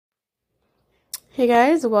Hey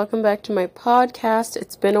guys, welcome back to my podcast.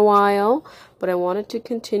 It's been a while, but I wanted to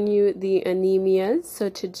continue the anemias. So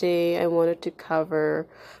today I wanted to cover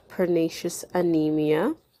pernicious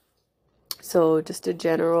anemia. So just a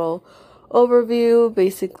general overview.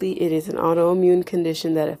 Basically, it is an autoimmune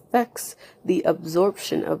condition that affects the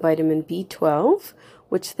absorption of vitamin B12,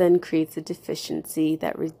 which then creates a deficiency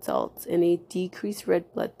that results in a decreased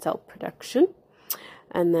red blood cell production.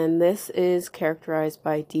 And then this is characterized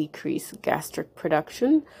by decreased gastric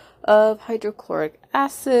production of hydrochloric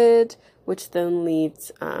acid, which then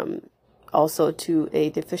leads also to a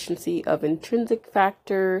deficiency of intrinsic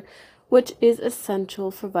factor, which is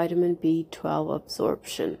essential for vitamin B12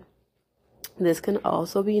 absorption. This can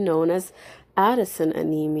also be known as Addison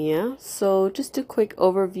anemia. So just a quick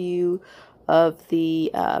overview of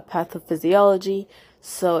the pathophysiology.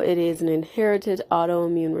 So it is an inherited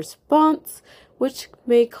autoimmune response which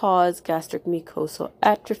may cause gastric mucosal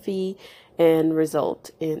atrophy and result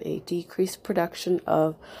in a decreased production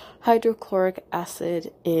of hydrochloric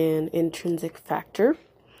acid and intrinsic factor,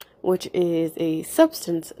 which is a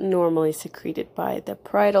substance normally secreted by the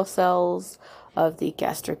parietal cells of the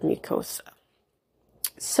gastric mucosa.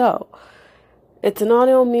 So, it's an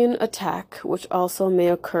autoimmune attack which also may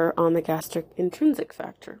occur on the gastric intrinsic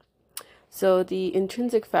factor. So the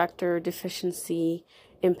intrinsic factor deficiency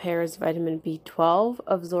impairs vitamin B12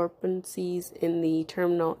 absorbencies in the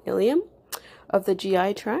terminal ileum of the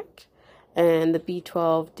GI tract, and the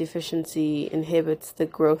B12 deficiency inhibits the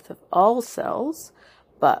growth of all cells,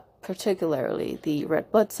 but particularly the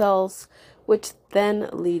red blood cells, which then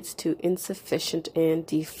leads to insufficient and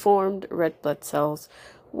deformed red blood cells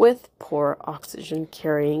with poor oxygen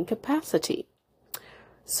carrying capacity.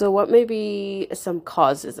 So what may be some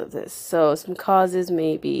causes of this? So some causes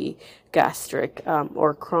may be gastric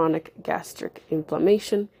or chronic gastric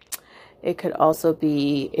inflammation. It could also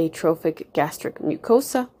be atrophic gastric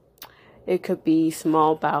mucosa. It could be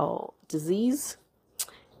small bowel disease.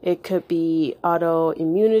 It could be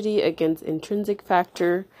autoimmunity against intrinsic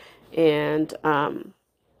factor and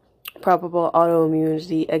probable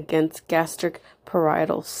autoimmunity against gastric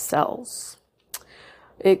parietal cells.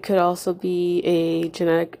 It could also be a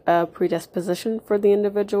genetic predisposition for the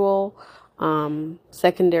individual,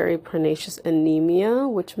 secondary pernicious anemia,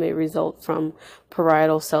 which may result from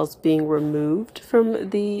parietal cells being removed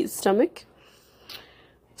from the stomach.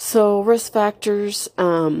 So risk factors,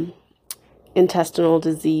 intestinal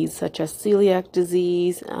disease such as celiac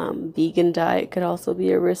disease, vegan diet could also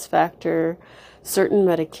be a risk factor. Certain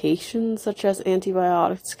medications such as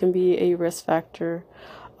antibiotics can be a risk factor.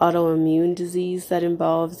 Autoimmune disease that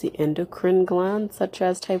involves the endocrine gland, such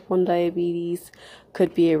as type 1 diabetes,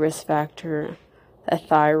 could be a risk factor. A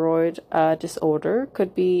thyroid disorder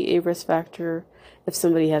could be a risk factor. If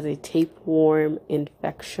somebody has a tapeworm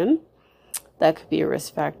infection, that could be a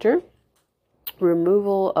risk factor.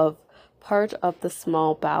 Removal of part of the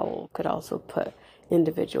small bowel could also put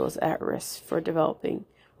individuals at risk for developing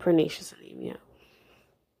pernicious anemia.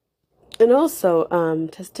 And also,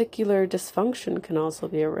 testicular dysfunction can also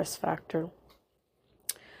be a risk factor.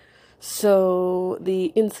 So the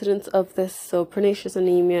incidence of this, so pernicious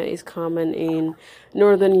anemia is common in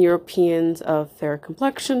Northern Europeans of fair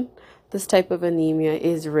complexion. This type of anemia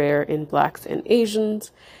is rare in Blacks and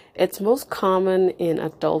Asians. It's most common in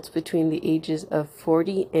adults between the ages of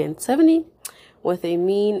 40 and 70, with a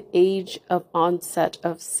mean age of onset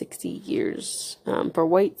of 60 years for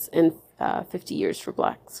whites and 50 years for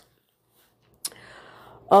Blacks.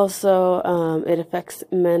 Also, it affects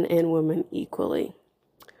men and women equally.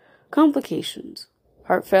 Complications.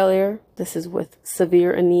 Heart failure. This is with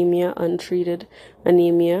severe anemia, untreated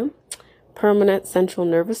anemia. Permanent central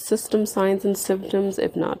nervous system signs and symptoms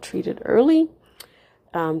if not treated early.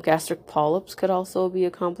 Gastric polyps could also be a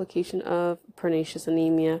complication of pernicious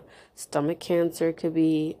anemia. Stomach cancer could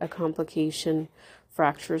be a complication.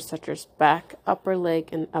 Fractures such as back, upper leg,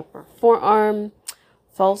 and upper forearm.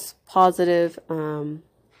 False positive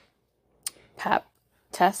Pap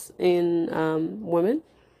tests in women.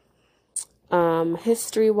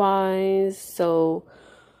 History-wise, so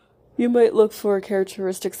you might look for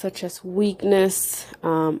characteristics such as weakness,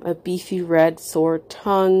 a beefy red sore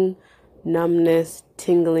tongue, numbness,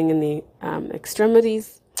 tingling in the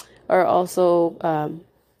extremities, are also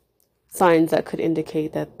signs that could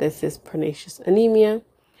indicate that this is pernicious anemia.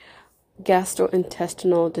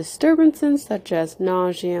 Gastrointestinal disturbances such as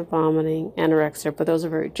nausea, vomiting, anorexia, but those are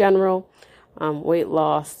very general. Weight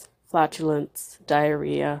loss, flatulence,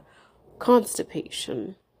 diarrhea,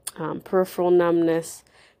 constipation, peripheral numbness,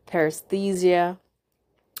 paresthesia,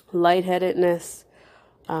 lightheadedness,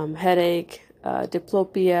 headache,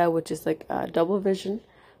 diplopia, which is like double vision,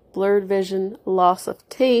 blurred vision, loss of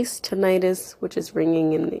taste, tinnitus, which is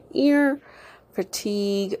ringing in the ear,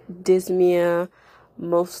 fatigue, dyspnea,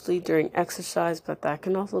 mostly during exercise, but that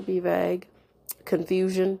can also be vague.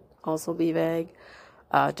 Confusion, also be vague.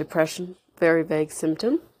 Depression, very vague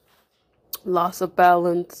symptom. Loss of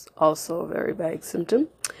balance, also a very vague symptom.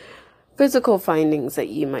 Physical findings that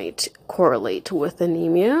you might correlate with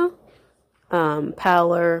anemia.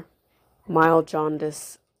 Pallor, mild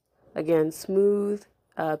jaundice, again smooth,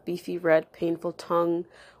 beefy red, painful tongue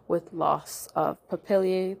with loss of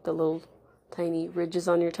papillae, the little tiny ridges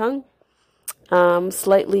on your tongue.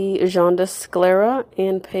 Slightly jaundiced sclera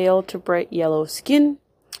and pale to bright yellow skin.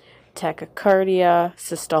 Tachycardia,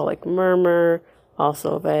 systolic murmur,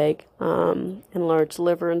 also vague. Enlarged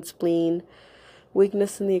liver and spleen.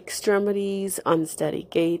 Weakness in the extremities, unsteady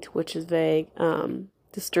gait, which is vague.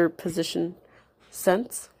 Disturbed position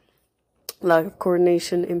sense. Lack of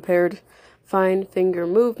coordination, impaired fine finger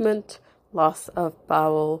movement, loss of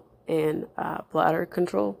bowel and bladder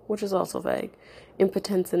control, which is also vague.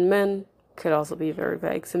 Impotence in men could also be a very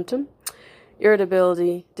vague symptom.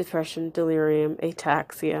 Irritability, depression, delirium,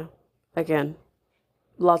 ataxia. Again,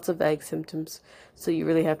 lots of vague symptoms, so you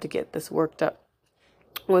really have to get this worked up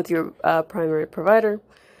with your primary provider.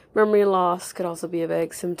 Memory loss could also be a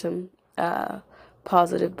vague symptom.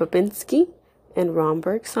 Positive Babinski and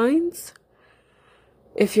Romberg signs.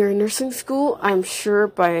 If you're in nursing school, I'm sure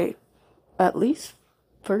by at least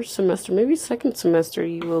first semester, maybe second semester,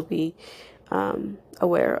 you will be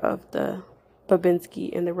aware of the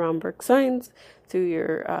Babinski and the Romberg signs through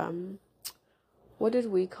your, what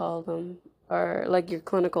did we call them? Or like your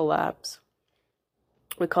clinical labs.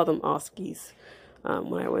 We call them OSCEs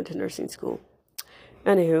when I went to nursing school.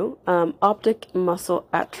 Anywho, optic muscle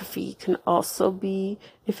atrophy can also be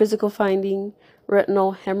a physical finding.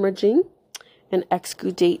 Retinal hemorrhaging and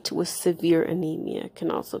exudate with severe anemia can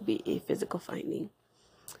also be a physical finding.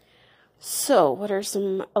 So, what are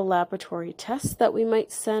some laboratory tests that we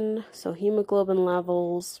might send? So, hemoglobin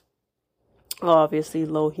levels, obviously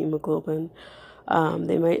low hemoglobin.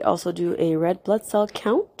 They might also do a red blood cell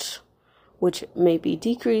count, which may be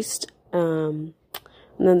decreased. And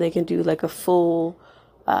then they can do like a full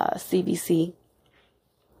CBC.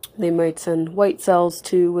 They might send white cells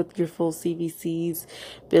too with your full CBCs,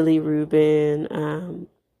 bilirubin,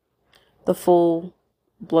 the full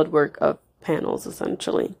blood work of panels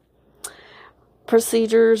essentially.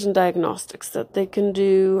 Procedures and diagnostics that they can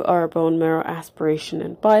do are bone marrow aspiration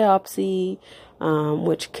and biopsy,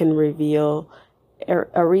 which can reveal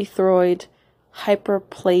erythroid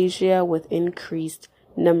hyperplasia with increased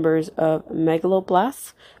numbers of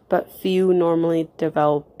megaloblasts, but few normally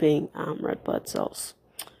developing red blood cells.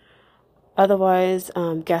 Otherwise,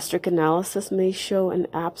 gastric analysis may show an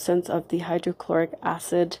absence of the hydrochloric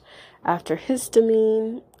acid after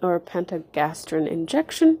histamine or pentagastrin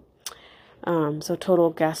injection. So total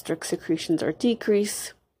gastric secretions are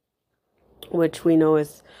decreased, which we know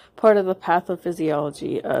is part of the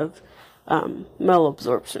pathophysiology of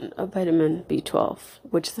malabsorption of vitamin B12,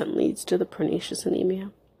 which then leads to the pernicious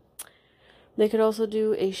anemia. They could also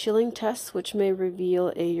do a Schilling test, which may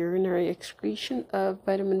reveal a urinary excretion of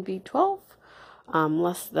vitamin B12,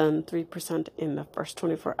 less than 3% in the first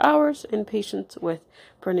 24 hours. In patients with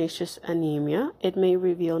pernicious anemia, it may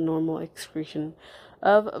reveal normal excretion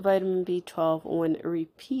of vitamin B12 when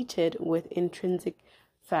repeated with intrinsic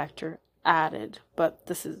factor added, but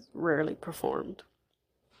this is rarely performed.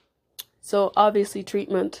 So obviously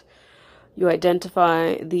treatment, you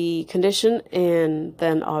identify the condition and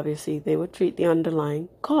then obviously they would treat the underlying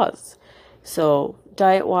cause. So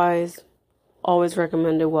diet-wise, always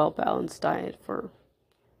recommend a well-balanced diet for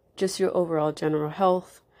just your overall general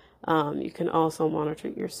health. You can also monitor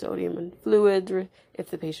your sodium and fluids if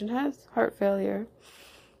the patient has heart failure.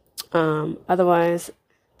 Otherwise,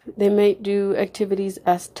 they may do activities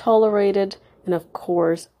as tolerated, and of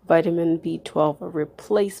course, vitamin B12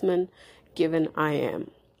 replacement given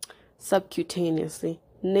IM, subcutaneously,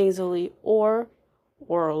 nasally, or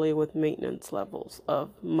orally with maintenance levels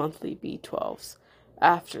of monthly B12s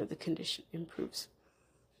after the condition improves.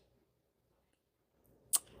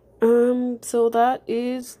 So that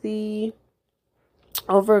is the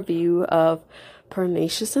overview of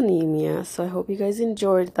pernicious anemia. So I hope you guys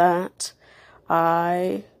enjoyed that.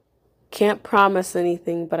 I can't promise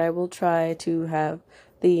anything, but I will try to have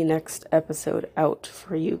the next episode out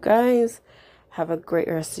for you guys. Have a great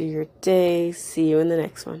rest of your day. See you in the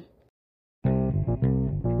next one.